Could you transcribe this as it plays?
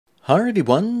Hi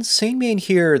everyone, Sandman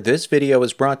here. This video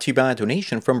is brought to you by a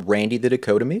donation from Randy the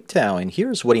Dakota MGTOW, and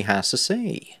here's what he has to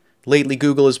say. Lately,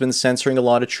 Google has been censoring a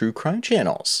lot of true crime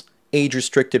channels.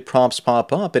 Age-restricted prompts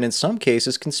pop up, and in some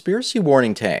cases, conspiracy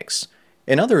warning tags.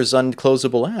 In others,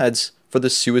 unclosable ads for the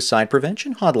suicide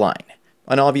prevention hotline.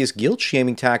 An obvious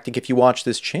guilt-shaming tactic: if you watch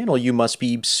this channel, you must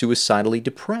be suicidally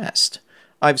depressed.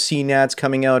 I've seen ads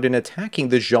coming out and attacking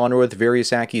the genre with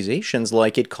various accusations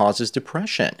like it causes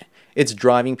depression. It's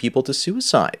driving people to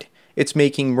suicide. It's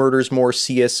making murders more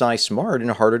CSI smart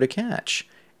and harder to catch.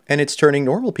 And it's turning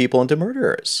normal people into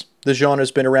murderers. The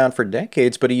genre's been around for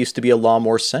decades, but it used to be a lot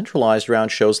more centralized around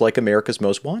shows like America's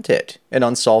Most Wanted and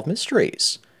Unsolved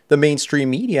Mysteries. The mainstream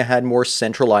media had more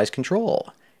centralized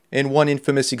control. In one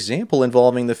infamous example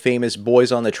involving the famous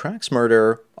Boys on the Tracks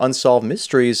murder, Unsolved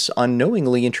Mysteries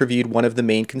unknowingly interviewed one of the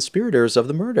main conspirators of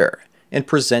the murder and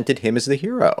presented him as the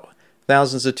hero.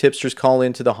 Thousands of tipsters call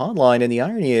into the hotline, and the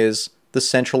irony is, the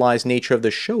centralized nature of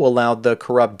the show allowed the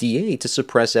corrupt DA to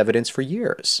suppress evidence for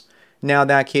years. Now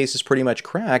that case is pretty much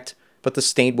cracked, but the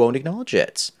state won't acknowledge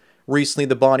it. Recently,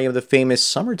 the body of the famous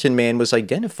Somerton man was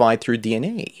identified through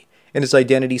DNA, and his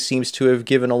identity seems to have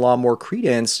given a lot more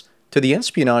credence to the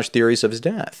espionage theories of his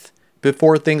death.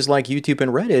 Before, things like YouTube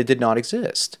and Reddit did not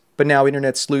exist. But now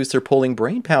internet sleuths are pulling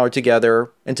brainpower together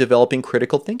and developing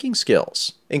critical thinking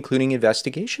skills, including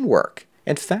investigation work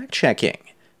and fact-checking.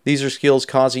 These are skills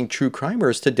causing true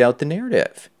crimers to doubt the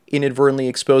narrative, inadvertently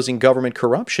exposing government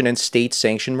corruption and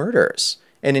state-sanctioned murders.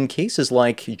 And in cases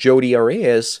like Jodi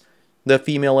Arias, the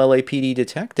female LAPD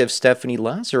detective Stephanie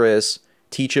Lazarus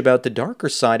teach about the darker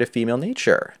side of female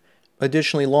nature.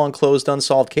 Additionally, long-closed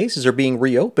unsolved cases are being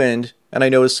reopened, and I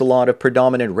noticed a lot of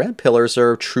predominant red pillars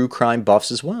are true crime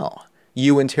buffs as well.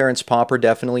 You and Terrence Popp are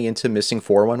definitely into Missing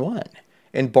 411,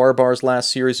 and Barbar's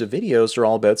last series of videos are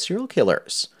all about serial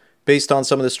killers. Based on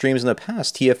some of the streams in the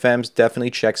past, TFM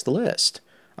definitely checks the list.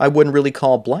 I wouldn't really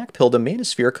call Black Pill the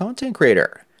Manosphere content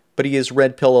creator, but he is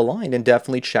red pill aligned and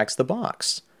definitely checks the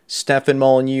box. Stefan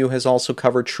Molyneux has also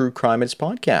covered true crime in his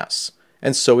podcasts,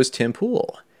 and so is Tim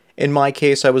Pool. In my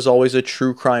case, I was always a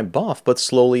true crime buff, but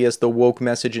slowly as the woke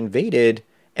message invaded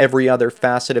every other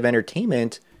facet of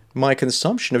entertainment, my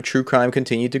consumption of true crime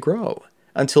continued to grow,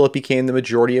 until it became the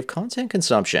majority of content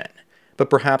consumption. But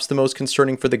perhaps the most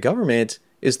concerning for the government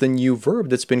is the new verb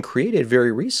that's been created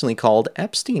very recently called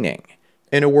Epsteining.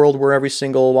 In a world where every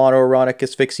single autoerotic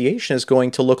asphyxiation is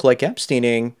going to look like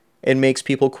Epsteining, it makes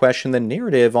people question the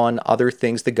narrative on other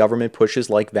things the government pushes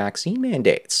like vaccine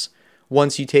mandates.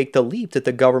 Once you take the leap that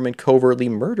the government covertly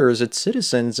murders its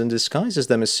citizens and disguises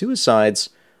them as suicides,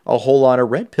 a whole lot of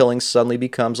red pilling suddenly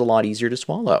becomes a lot easier to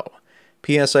swallow.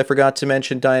 P.S. I forgot to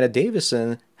mention Diana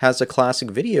Davison has a classic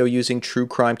video using true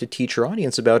crime to teach her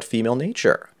audience about female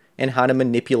nature and how to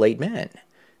manipulate men.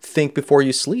 Think Before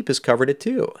You Sleep has covered it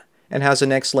too, and has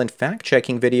an excellent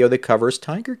fact-checking video that covers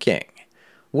Tiger King.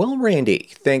 Well,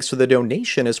 Randy, thanks for the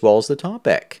donation as well as the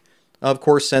topic. Of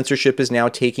course, censorship is now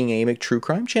taking aim at true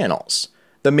crime channels.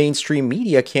 The mainstream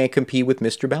media can't compete with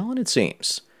Mr. Ballin, it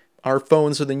seems. Our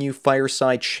phones are the new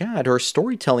fireside chat or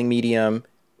storytelling medium,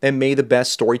 and may the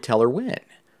best storyteller win.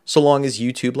 So long as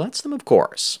YouTube lets them, of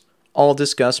course. I'll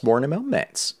discuss more in a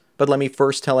moment. But let me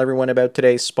first tell everyone about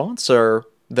today's sponsor,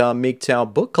 the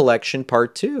MGTOW Book Collection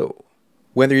Part 2.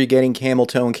 Whether you're getting camel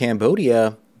toe in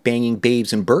Cambodia, banging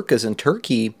babes in burqas in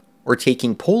Turkey, or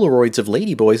taking Polaroids of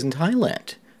ladyboys in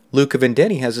Thailand, Luca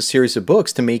Vendetti has a series of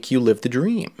books to make you live the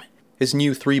dream. His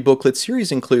new 3-booklet series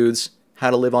includes How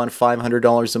to Live on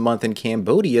 $500 a Month in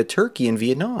Cambodia, Turkey, and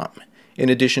Vietnam, in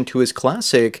addition to his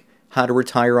classic How to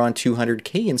Retire on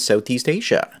 $200K in Southeast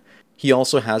Asia. He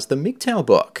also has the MGTOW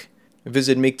book.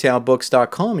 Visit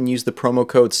MGTOWbooks.com and use the promo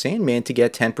code SANDMAN to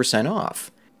get 10%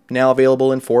 off. Now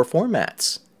available in 4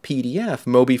 formats: PDF,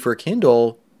 Mobi for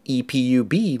Kindle,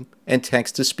 EPUB, and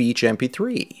text-to-speech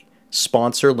MP3.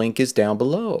 Sponsor link is down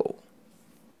below.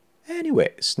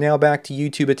 Anyways, now back to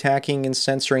YouTube attacking and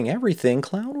censoring everything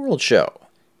Clown World show.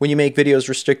 When you make videos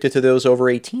restricted to those over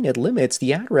 18, it limits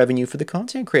the ad revenue for the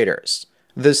content creators.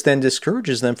 This then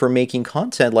discourages them from making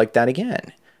content like that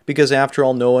again, because after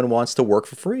all, no one wants to work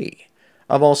for free.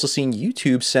 I've also seen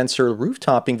YouTube censor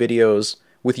rooftoping videos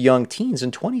with young teens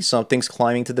and 20-somethings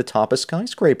climbing to the top of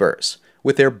skyscrapers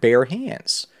with their bare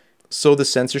hands. So the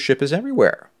censorship is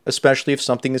everywhere, especially if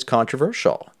something is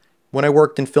controversial. When I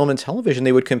worked in film and television,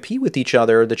 they would compete with each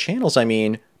other, the channels I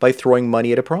mean, by throwing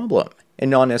money at a problem, and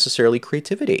not necessarily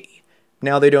creativity.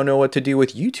 Now they don't know what to do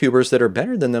with YouTubers that are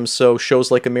better than them, so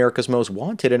shows like America's Most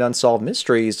Wanted and Unsolved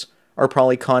Mysteries are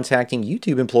probably contacting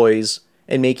YouTube employees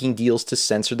and making deals to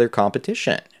censor their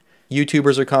competition.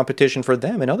 YouTubers are competition for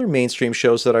them and other mainstream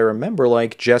shows that I remember,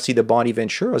 like Jesse the Body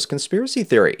Ventura's Conspiracy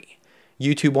Theory.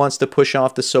 YouTube wants to push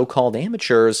off the so-called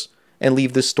amateurs and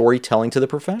leave the storytelling to the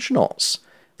professionals.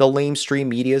 The lamestream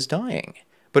media is dying,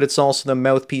 but it's also the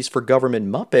mouthpiece for government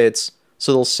muppets,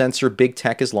 so they'll censor big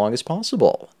tech as long as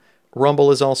possible. Rumble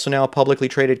is also now a publicly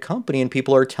traded company and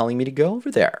people are telling me to go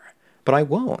over there. But I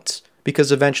won't,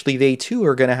 because eventually they too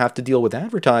are going to have to deal with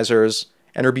advertisers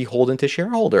and are beholden to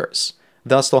shareholders.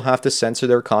 Thus they'll have to censor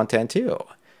their content too.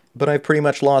 But I've pretty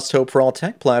much lost hope for all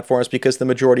tech platforms because the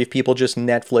majority of people just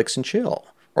Netflix and chill,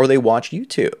 or they watch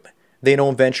YouTube. They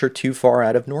don't venture too far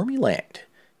out of normie land.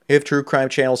 If true crime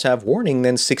channels have warning,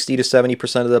 then 60 to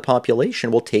 70% of the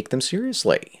population will take them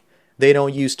seriously. They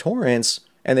don't use torrents,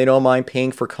 and they don't mind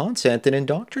paying for content that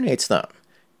indoctrinates them.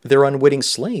 They're unwitting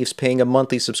slaves paying a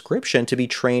monthly subscription to be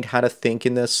trained how to think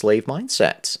in the slave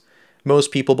mindset.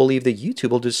 Most people believe that YouTube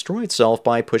will destroy itself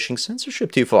by pushing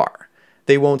censorship too far.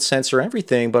 They won't censor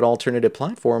everything, but alternative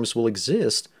platforms will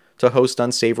exist to host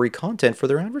unsavory content for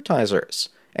their advertisers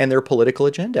and their political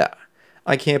agenda.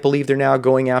 I can't believe they're now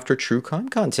going after true crime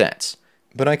content.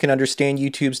 But I can understand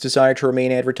YouTube's desire to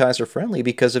remain advertiser-friendly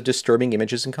because of disturbing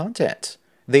images and content.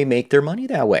 They make their money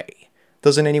that way.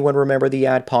 Doesn't anyone remember the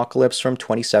adpocalypse from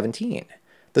 2017?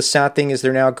 The sad thing is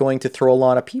they're now going to throw a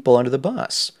lot of people under the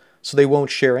bus, so they won't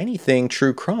share anything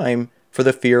true crime for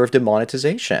the fear of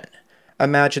demonetization.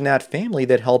 Imagine that family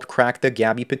that helped crack the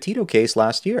Gabby Petito case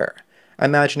last year.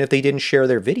 Imagine if they didn't share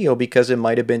their video because it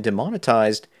might have been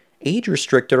demonetized,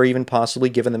 age-restricted, or even possibly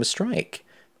given them a strike.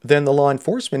 Then the law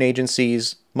enforcement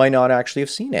agencies might not actually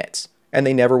have seen it, and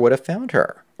they never would have found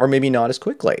her, or maybe not as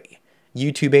quickly.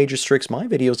 YouTube age restricts my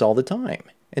videos all the time,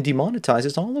 and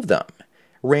demonetizes all of them.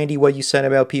 Randy, what you said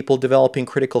about people developing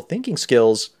critical thinking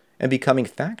skills and becoming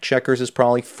fact-checkers is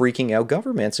probably freaking out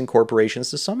governments and corporations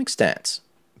to some extent.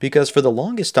 Because for the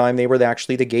longest time, they were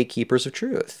actually the gatekeepers of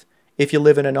truth. If you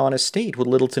live in an honest state with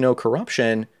little to no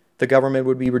corruption, the government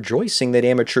would be rejoicing that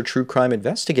amateur true crime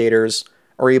investigators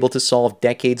are able to solve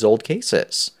decades-old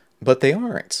cases. But they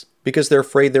aren't, because they're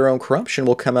afraid their own corruption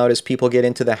will come out as people get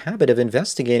into the habit of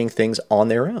investigating things on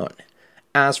their own.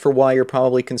 As for why you're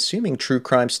probably consuming true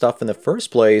crime stuff in the first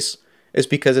place, is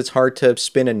because it's hard to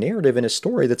spin a narrative in a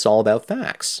story that's all about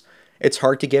facts. It's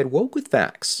hard to get woke with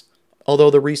facts. Although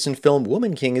the recent film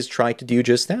Woman King has tried to do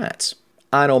just that.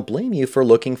 I don't blame you for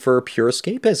looking for pure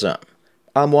escapism.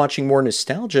 I'm watching more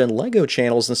nostalgia and Lego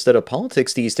channels instead of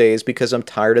politics these days because I'm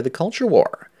tired of the culture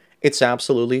war. It's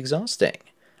absolutely exhausting.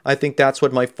 I think that's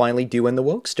what might finally do in the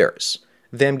wokesters.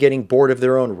 Them getting bored of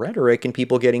their own rhetoric and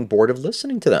people getting bored of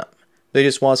listening to them. They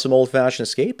just want some old-fashioned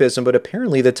escapism, but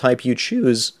apparently the type you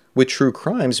choose with true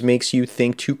crimes makes you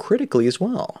think too critically as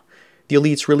well. The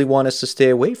elites really want us to stay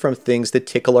away from things that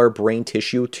tickle our brain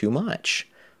tissue too much.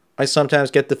 I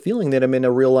sometimes get the feeling that I'm in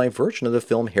a real-life version of the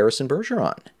film Harrison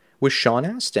Bergeron, with Sean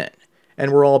Astin,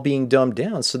 and we're all being dumbed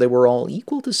down so that we're all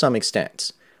equal to some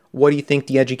extent. What do you think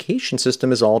the education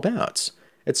system is all about?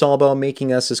 It's all about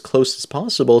making us as close as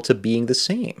possible to being the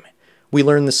same. We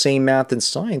learn the same math and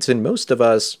science, and most of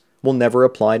us will never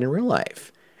apply it in real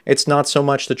life. It's not so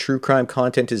much the true crime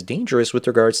content is dangerous with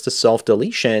regards to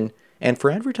self-deletion and for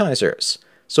advertisers,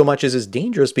 so much as it's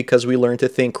dangerous because we learn to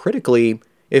think critically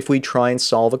if we try and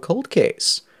solve a cold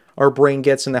case. Our brain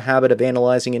gets in the habit of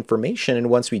analyzing information, and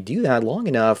once we do that long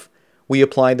enough, we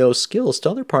apply those skills to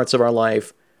other parts of our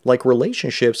life, like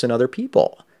relationships and other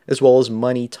people, as well as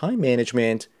money, time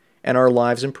management, and our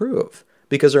lives improve,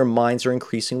 because our minds are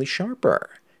increasingly sharper.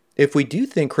 If we do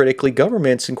think critically,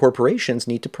 governments and corporations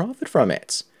need to profit from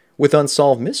it. With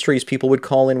Unsolved Mysteries, people would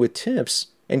call in with tips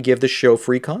and give the show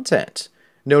free content.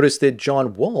 Notice that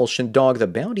John Walsh and Dog the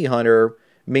Bounty Hunter,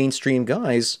 mainstream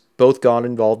guys, both got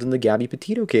involved in the Gabby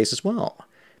Petito case as well.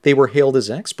 They were hailed as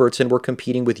experts and were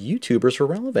competing with YouTubers for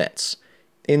relevance.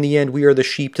 In the end, we are the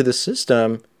sheep to the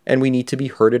system, and we need to be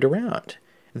herded around.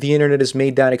 The internet has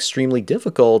made that extremely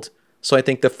difficult, so I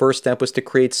think the first step was to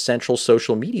create central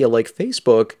social media like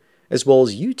Facebook, as well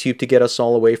as YouTube, to get us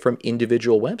all away from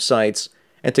individual websites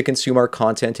and to consume our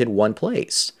content in one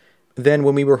place. Then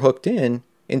when we were hooked in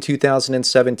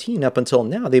 2017 up until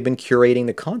now, they've been curating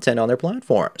the content on their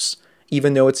platforms,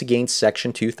 even though it's against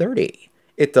Section 230.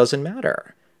 It doesn't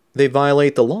matter. They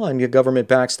violate the law and your government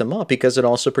backs them up because it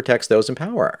also protects those in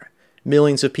power.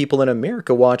 Millions of people in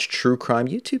America watch true crime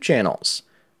YouTube channels.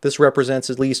 This represents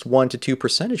at least 1 to 2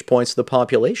 percentage points of the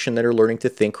population that are learning to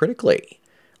think critically.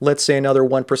 Let's say another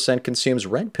 1% consumes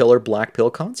red pill or black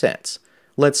pill content.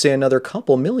 Let's say another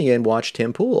couple million watch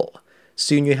Tim Pool.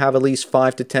 Soon you have at least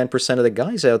 5 to 10% of the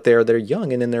guys out there that are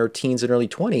young and in their teens and early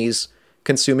 20s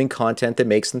consuming content that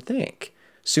makes them think.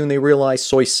 Soon they realize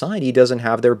society doesn't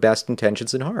have their best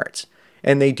intentions at heart,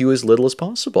 and they do as little as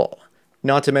possible.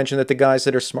 Not to mention that the guys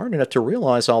that are smart enough to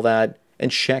realize all that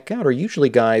and check out are usually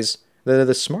guys that are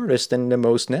the smartest and the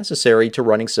most necessary to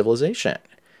running civilization.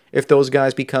 If those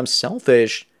guys become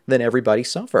selfish, then everybody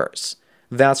suffers.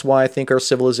 That's why I think our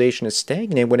civilization is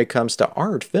stagnant when it comes to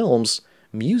art, films,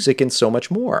 music, and so much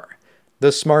more.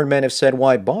 The smart men have said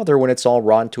why bother when it's all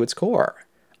rotten to its core.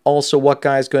 Also, what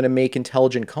guy's going to make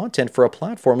intelligent content for a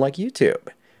platform like YouTube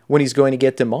when he's going to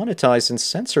get demonetized and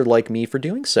censored like me for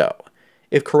doing so?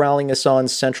 If corralling us on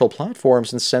central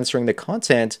platforms and censoring the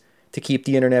content to keep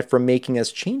the internet from making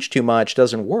us change too much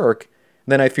doesn't work,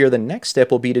 then I fear the next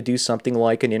step will be to do something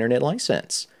like an internet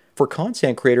license for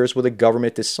content creators where the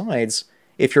government decides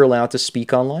if you're allowed to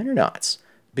speak online or not,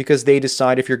 because they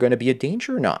decide if you're going to be a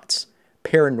danger or not.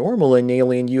 Paranormal and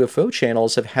alien UFO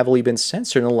channels have heavily been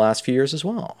censored in the last few years as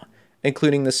well,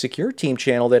 including the Secure Team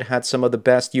channel that had some of the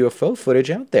best UFO footage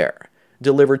out there,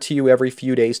 delivered to you every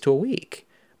few days to a week.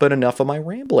 But enough of my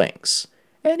ramblings.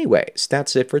 Anyways,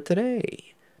 that's it for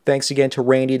today. Thanks again to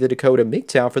Randy the Dakota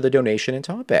MGTOW for the donation and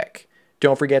topic.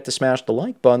 Don't forget to smash the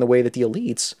like button the way that the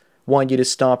elites want you to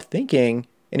stop thinking,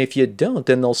 and if you don't,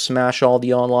 then they'll smash all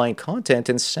the online content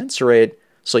and censor it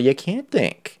so you can't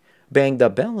think. Bang the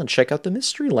bell and check out the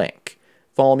mystery link.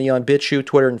 Follow me on BitChute,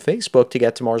 Twitter, and Facebook to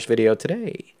get tomorrow's video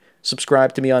today.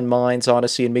 Subscribe to me on Minds,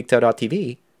 Odyssey, and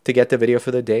MGTOW.tv to get the video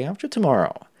for the day after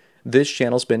tomorrow. This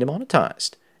channel's been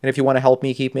demonetized, and if you want to help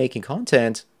me keep making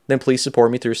content, then please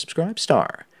support me through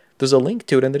Subscribestar. There's a link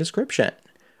to it in the description.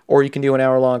 Or you can do an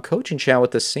hour-long coaching chat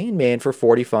with the Sandman for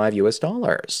 $45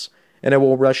 US, and I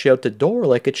will rush you out the door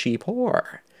like a cheap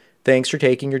whore. Thanks for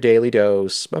taking your daily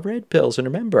dose of red pills, and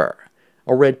remember,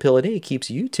 a red pill a day keeps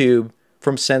YouTube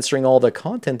from censoring all the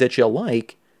content that you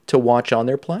like to watch on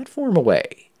their platform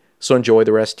away. So enjoy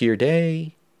the rest of your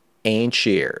day, and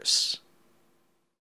cheers.